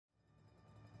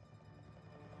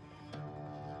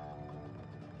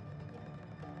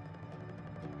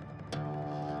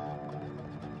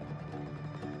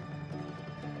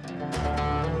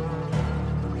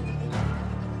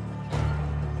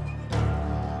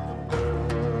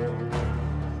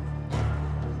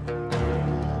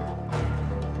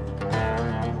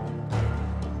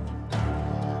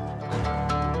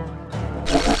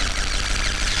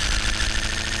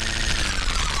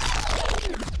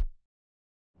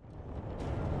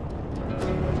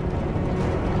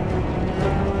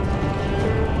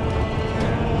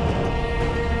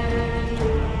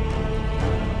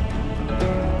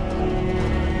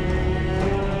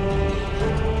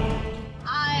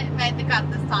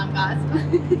on, guys.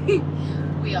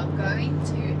 We are going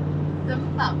to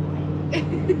Zimbabwe.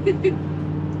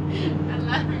 I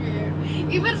love you.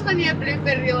 Even when you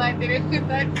blooper reel, I didn't put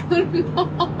that going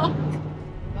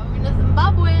to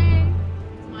Zimbabwe.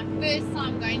 It's my first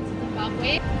time going to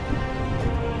Zimbabwe.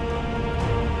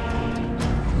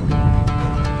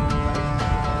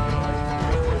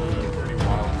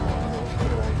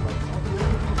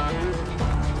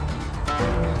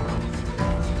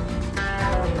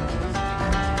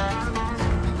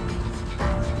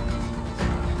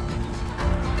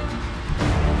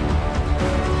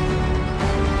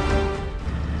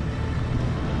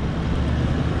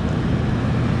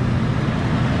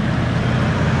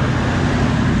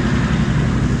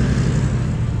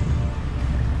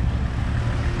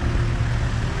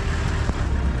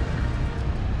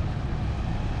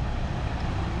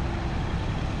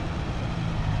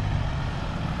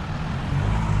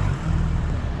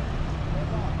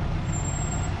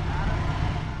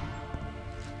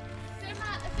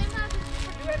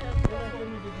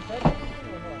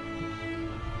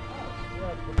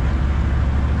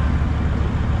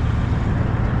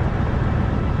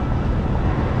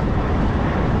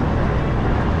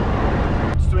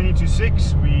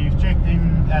 We've checked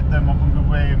in at the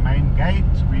Mapungubwe main gate.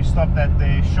 We stopped at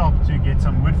their shop to get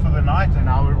some wood for the night, and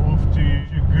now we're off to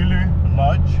Tshugulu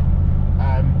Lodge.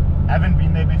 Haven't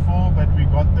been there before, but we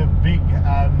got the big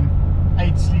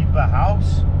 8-sleeper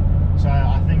house. So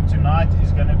I think tonight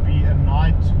is going to be a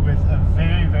night with a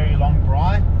very long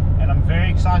drive, and I'm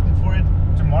very excited for it.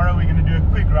 Tomorrow we're going to do a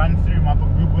quick run through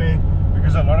Mapungubwe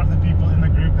because a lot of the people in the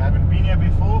group haven't been here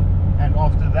before, and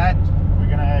after that we're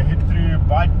going to hit through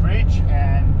Beitbridge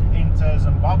and enter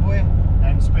Zimbabwe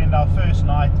and spend our first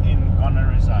night in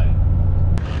Gonarezhou.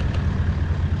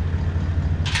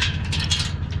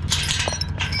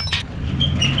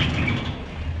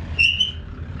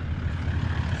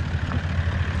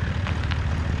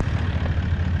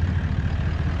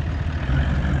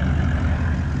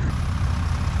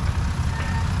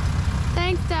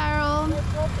 Thanks, Daryl.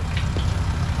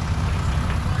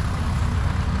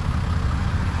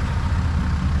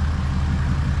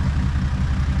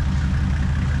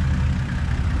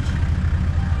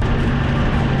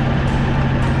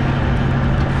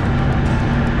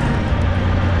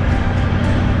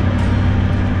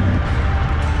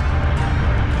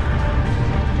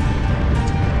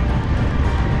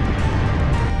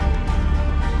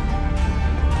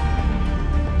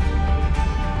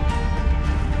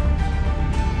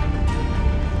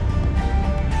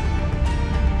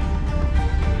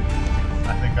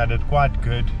 I did quite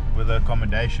good with the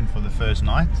accommodation for the first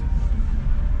night.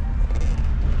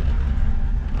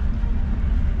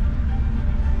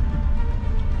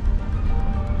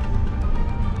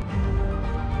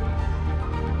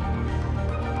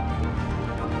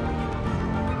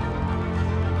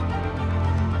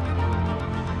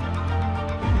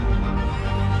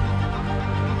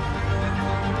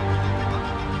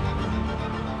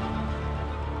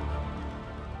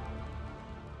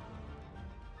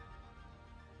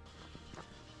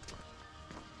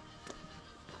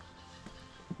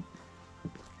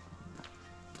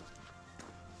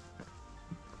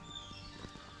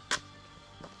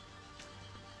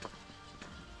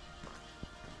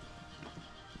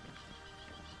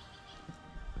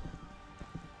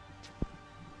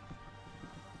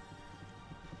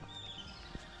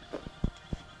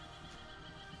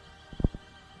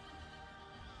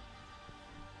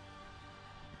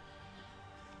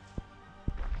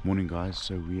 Morning guys,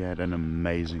 so we had an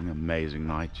amazing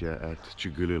night here at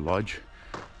Tshugulu Lodge.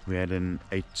 We had an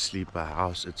 8-sleeper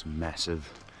house. It's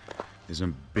massive. There's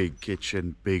a big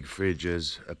kitchen, big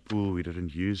fridges, a pool we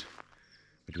didn't use,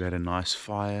 but we had a nice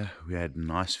fire, we had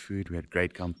nice food, we had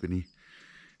great company,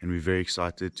 and we're very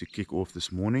excited to kick off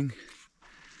this morning.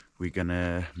 We're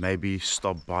gonna maybe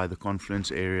stop by the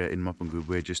confluence area in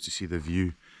Mapungubwe just to see the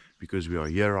view because we are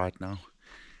here right now.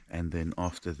 And then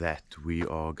after that we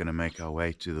are going to make our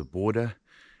way to the border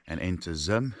and enter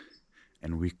Zim,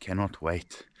 and we cannot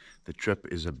wait. The trip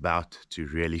is about to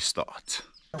really start.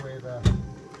 Where the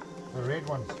red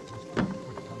ones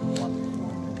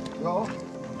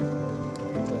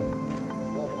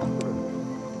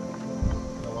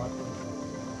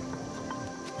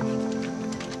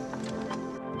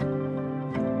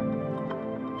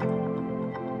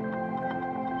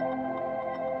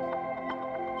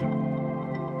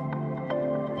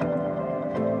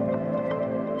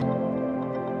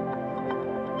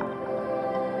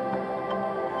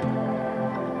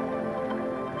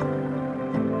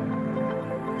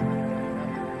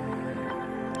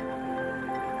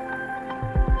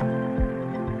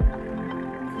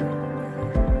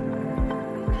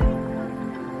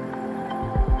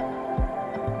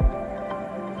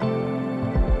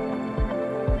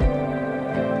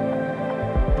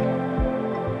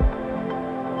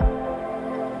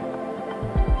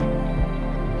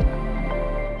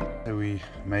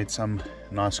made some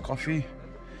nice coffee.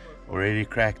 Already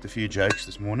cracked a few jokes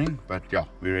this morning, but yeah,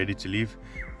 we're ready to leave.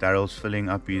 Daryl's filling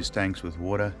up his tanks with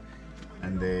water,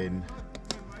 and then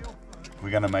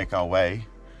we're gonna make our way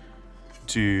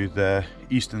to the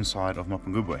eastern side of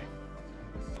Mapungubwe.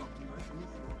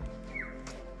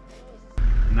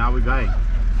 Now we're going.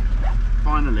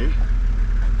 Finally.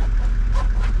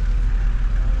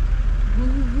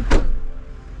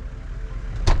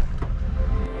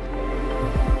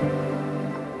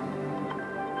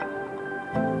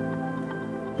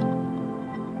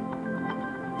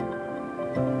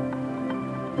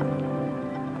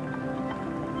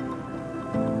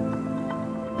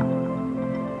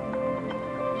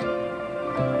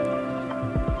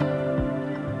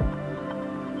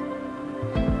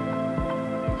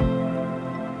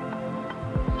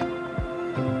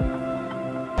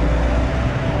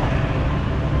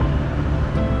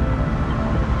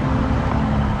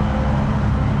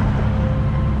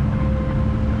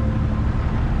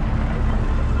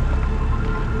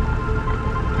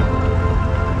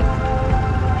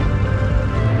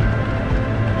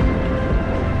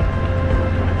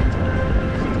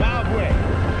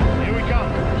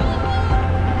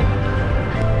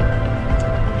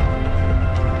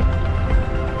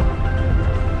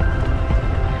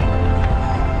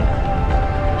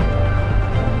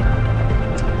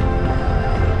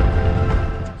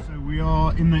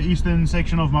 Eastern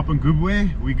section of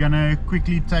Mapungubwe. We're gonna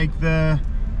quickly take the,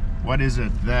 what is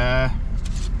it, the,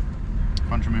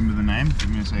 can't remember the name, give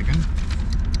me a second,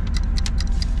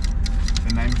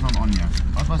 the name's not on here.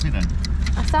 What was it then?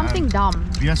 Something dumb.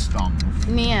 Beestdam.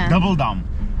 Nee. Double Dam.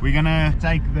 We're gonna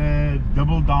take the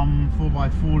Double Dam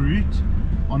 4x4 route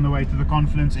on the way to the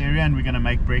confluence area, and we're gonna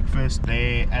make breakfast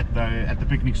there at the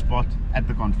picnic spot at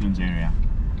the confluence area.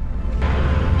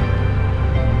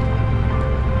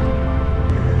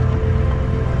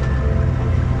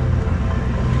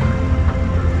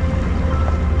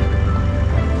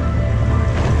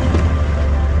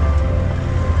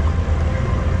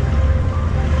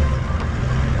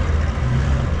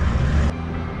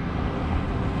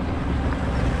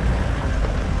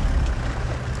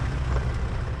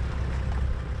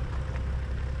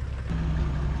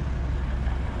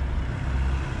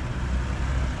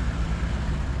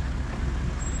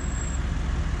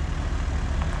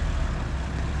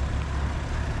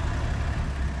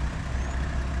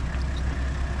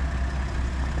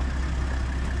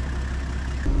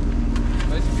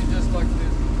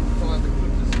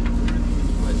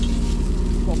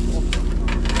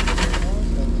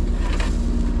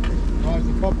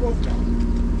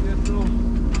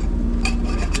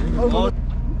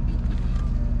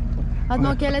 Wat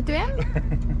maak julle twee?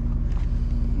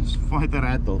 Ons fight 'n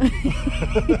rattle.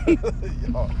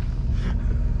 Ja.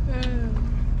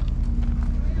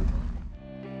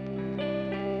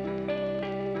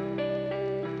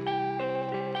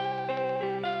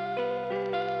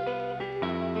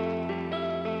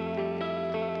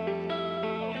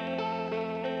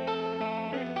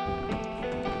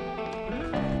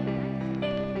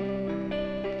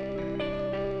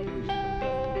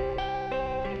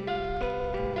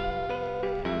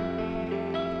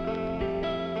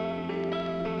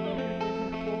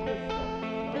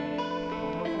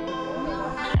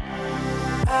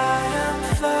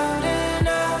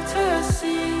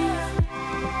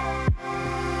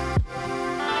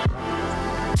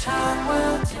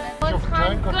 Ons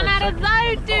gaan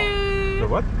Gonarezhou toe.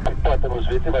 Wat? Ons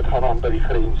weet nie wat gaan aan by die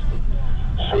grens nie.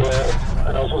 So,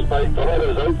 en as ons by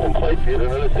Gonarezhou kom 5 uur en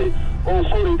hulle sê, oh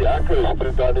sorry, die echo is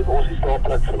bring daar net ons die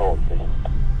slaapplek vanaand nie.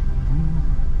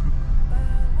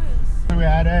 We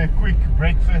had a quick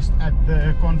breakfast at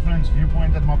the conference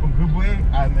viewpoint at Mapungubwe,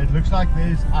 and it looks like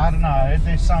there's, I don't know,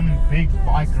 there's some big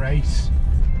bike race,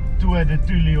 Tour de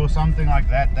Tuli or something like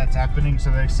that that's happening,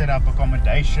 so they set up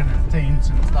accommodation and tents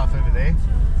and stuff over there.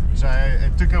 So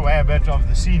it took away a bit of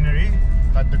the scenery,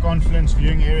 but the confluence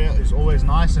viewing area is always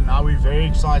nice, and now we're very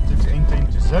excited to enter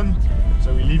into Zim.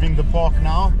 So we're leaving the park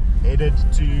now, headed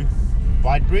to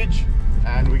Beitbridge,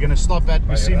 and we're going to stop at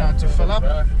Messina to fill up.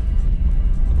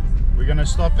 We're going to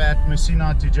stop at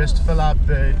Messina to just fill up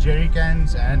the jerry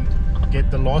cans and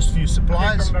get the last few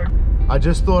supplies. I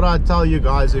just thought I'd tell you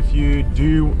guys, if you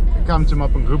do come to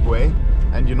Mapungubwe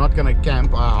and you're not going to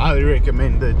camp, I highly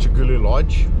recommend the Tshugulu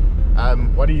Lodge.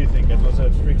 What do you think? It was a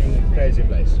freaking crazy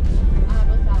place.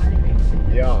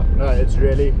 Yeah, no, it's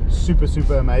really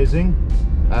super amazing.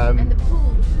 And the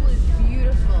pool is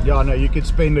beautiful. Yeah, no, you could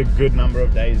spend a good number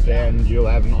of days there and you'll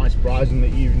have nice prize in the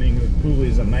evening. The pool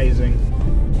is amazing.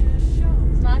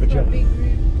 It's nice for a big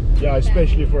group. Yeah,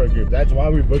 especially for a group. That's why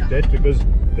we booked it, because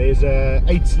there's a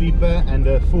 8 sleeper and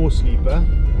a 4 sleeper.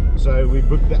 So we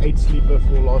booked the 8 sleeper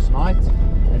for last night,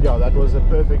 and yeah, that was a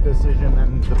perfect decision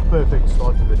and the perfect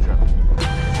start to the trip.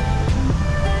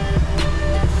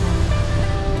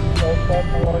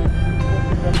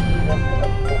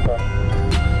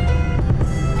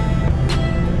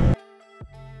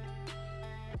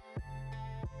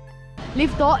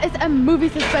 Lief, daar is 'n movie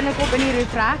se spinnekop in die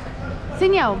roofrek.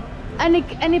 Sien jou?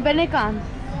 In die binnekant.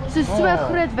 So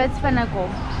groot wit spinnekop.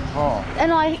 In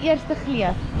daai eerste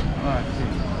gleuf.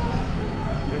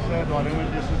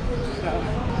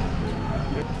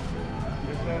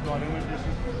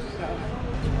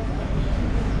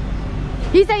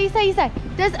 Hier sê.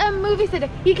 Dis 'n movie se.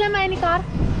 Hier klim my in die kar.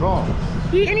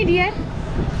 Hier in die deur.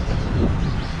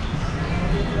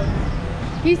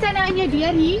 Hier sê nou in jou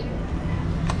deur hier.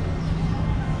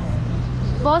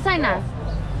 Waar is hy nou?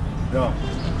 Ja.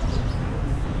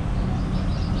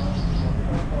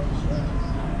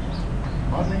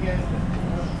 Wat dink jy?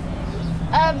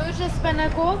 Boerse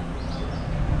spinnekop.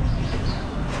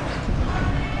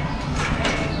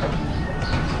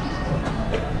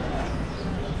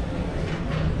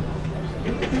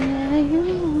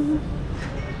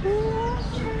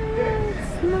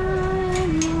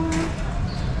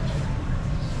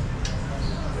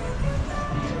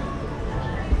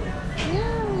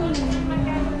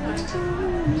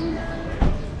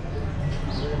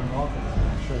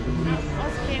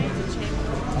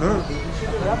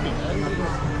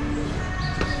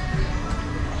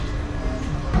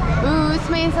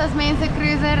 As mense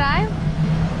cruiser ry.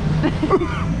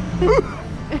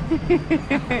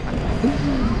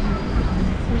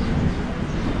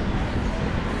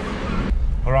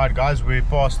 Alright guys, we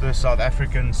passed the South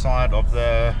African side of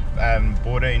the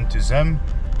border into Zim.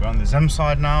 We're on the Zim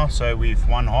side now, so we've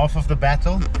won half of the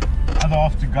battle, other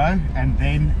half to go, and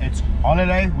then it's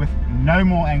holiday with no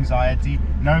more anxiety,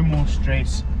 no more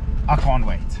stress. I can't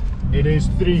wait. It is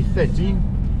 3:30.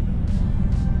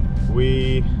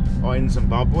 We are in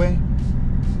Zimbabwe.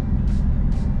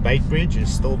 Beitbridge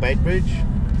is still Beitbridge.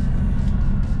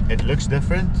 It looks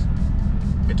different.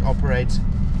 It operates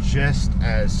just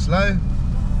as slow.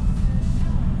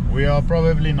 We are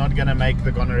probably not going to make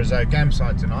the Gonarezhou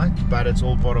campsite tonight, but it's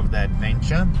all part of the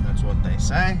adventure. That's what they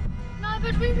say. No,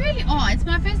 but we really are. It's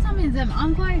my first time in Zim.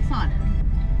 I'm quite excited.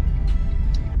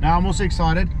 Now I'm also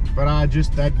excited, but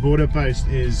that border post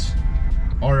is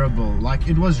horrible. Like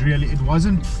it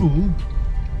wasn't full.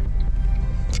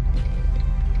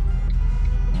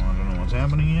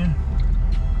 Happening here.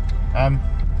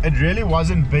 It really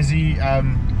wasn't busy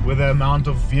with the amount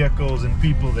of vehicles and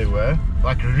people there were,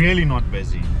 like really not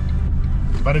busy,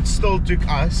 but it still took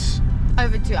us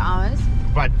over 2 hours,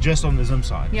 but just on the Zim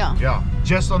side. Yeah,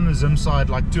 just on the Zim side,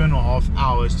 like 2.5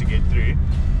 hours to get through.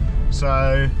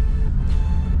 So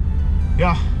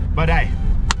yeah, but hey,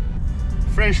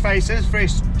 fresh faces,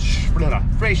 fresh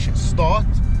start.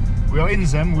 We are in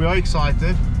Zim, we are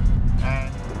excited, and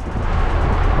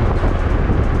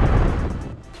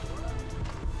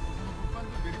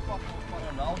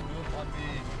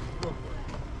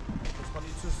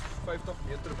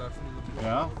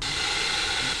yeah.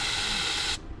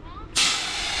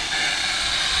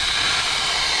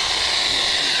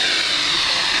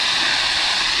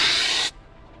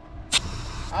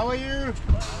 How are you?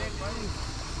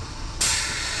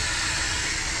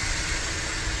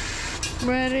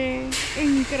 Very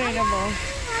incredible.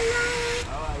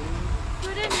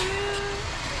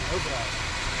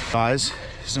 Guys,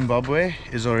 Zimbabwe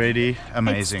is already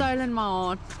amazing. It's stolen my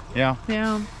heart. Yeah.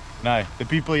 Yeah. No, the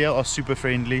people here are super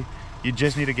friendly. You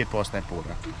just need to get past that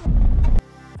border.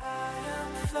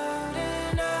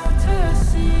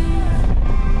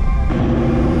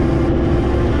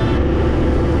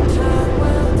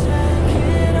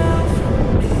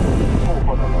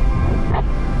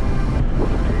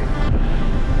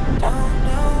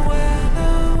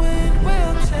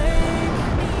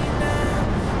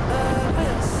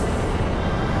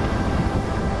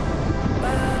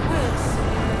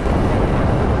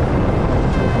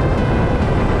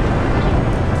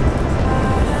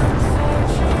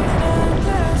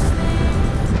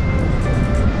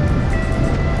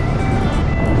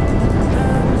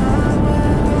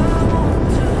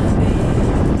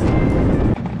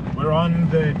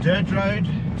 Dirt road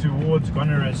towards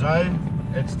Gonarezhou.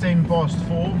 It's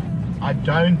 4:10. I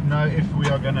don't know if we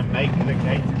are going to make the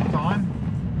gate in time,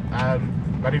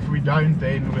 but if we don't,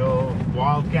 then we'll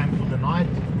wild camp for the night.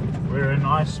 We're a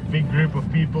nice big group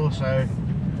of people, so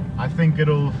I think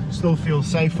it'll still feel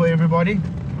safe for everybody.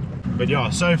 But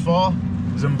yeah, so far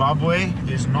Zimbabwe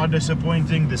is not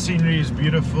disappointing. The scenery is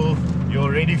beautiful. You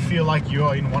already feel like you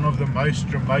are in one of the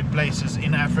most remote places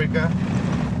in Africa.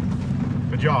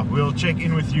 But yeah, we'll check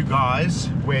in with you guys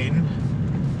when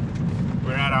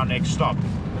we're at our next stop.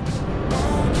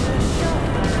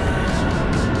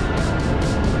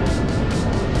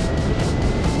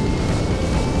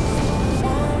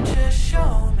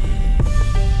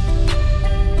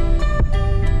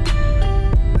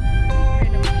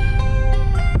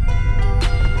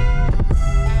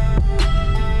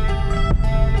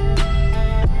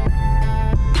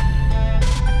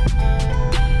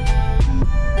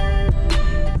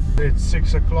 It's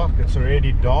 6 o'clock, it's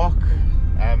already dark.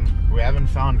 We haven't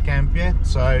found camp yet,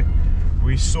 so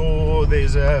we saw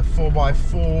there's a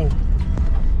 4x4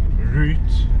 route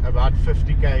about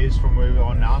 50 k's from where we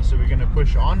are now, so we're going to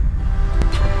push on.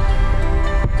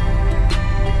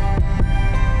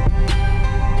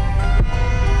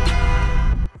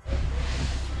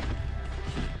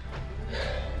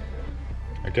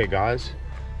 Okay guys,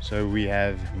 so we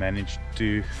have managed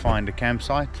to find a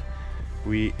campsite.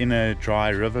 We in a dry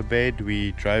riverbed.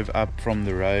 We drove up from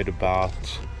the road about,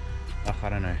 I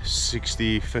don't know,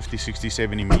 50, 60,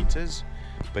 70 meters.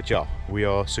 But yeah, we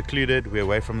are secluded, we're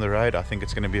away from the road. I think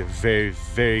it's going to be a very,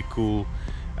 very cool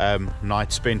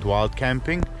night spent wild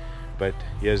camping. But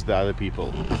here's the other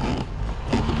people.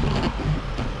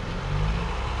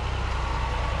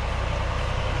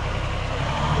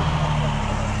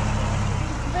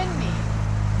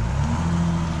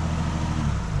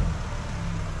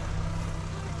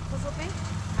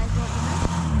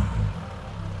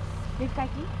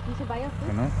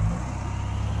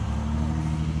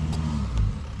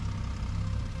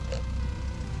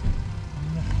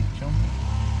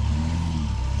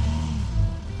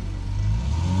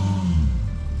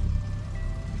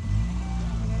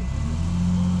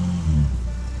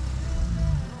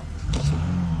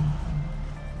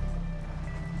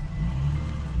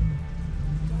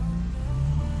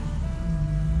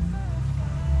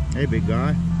 Hey big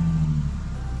guy.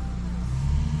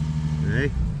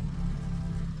 Hey.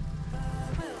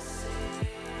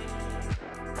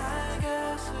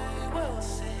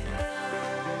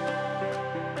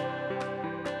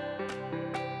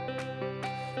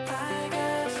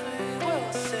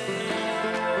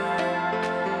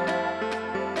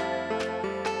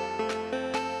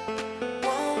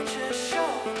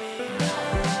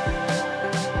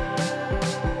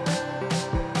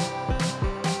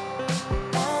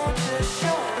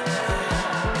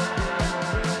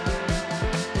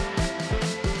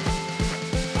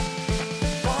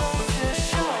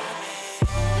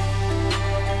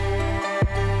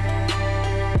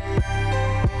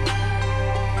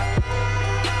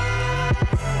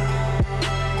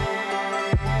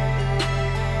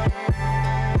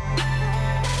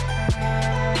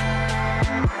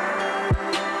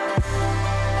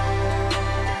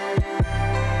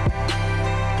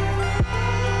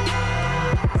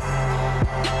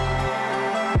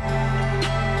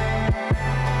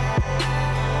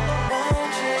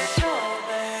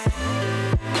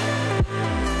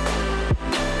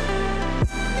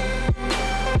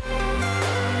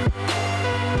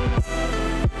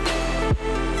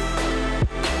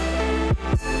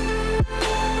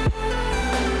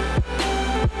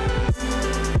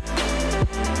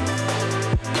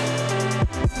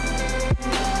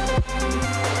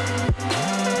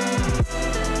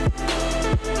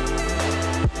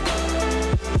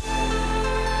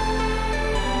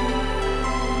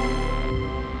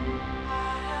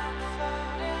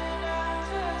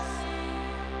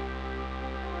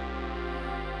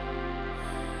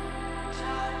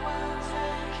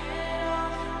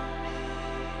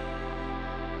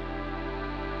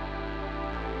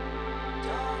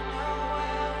 Don't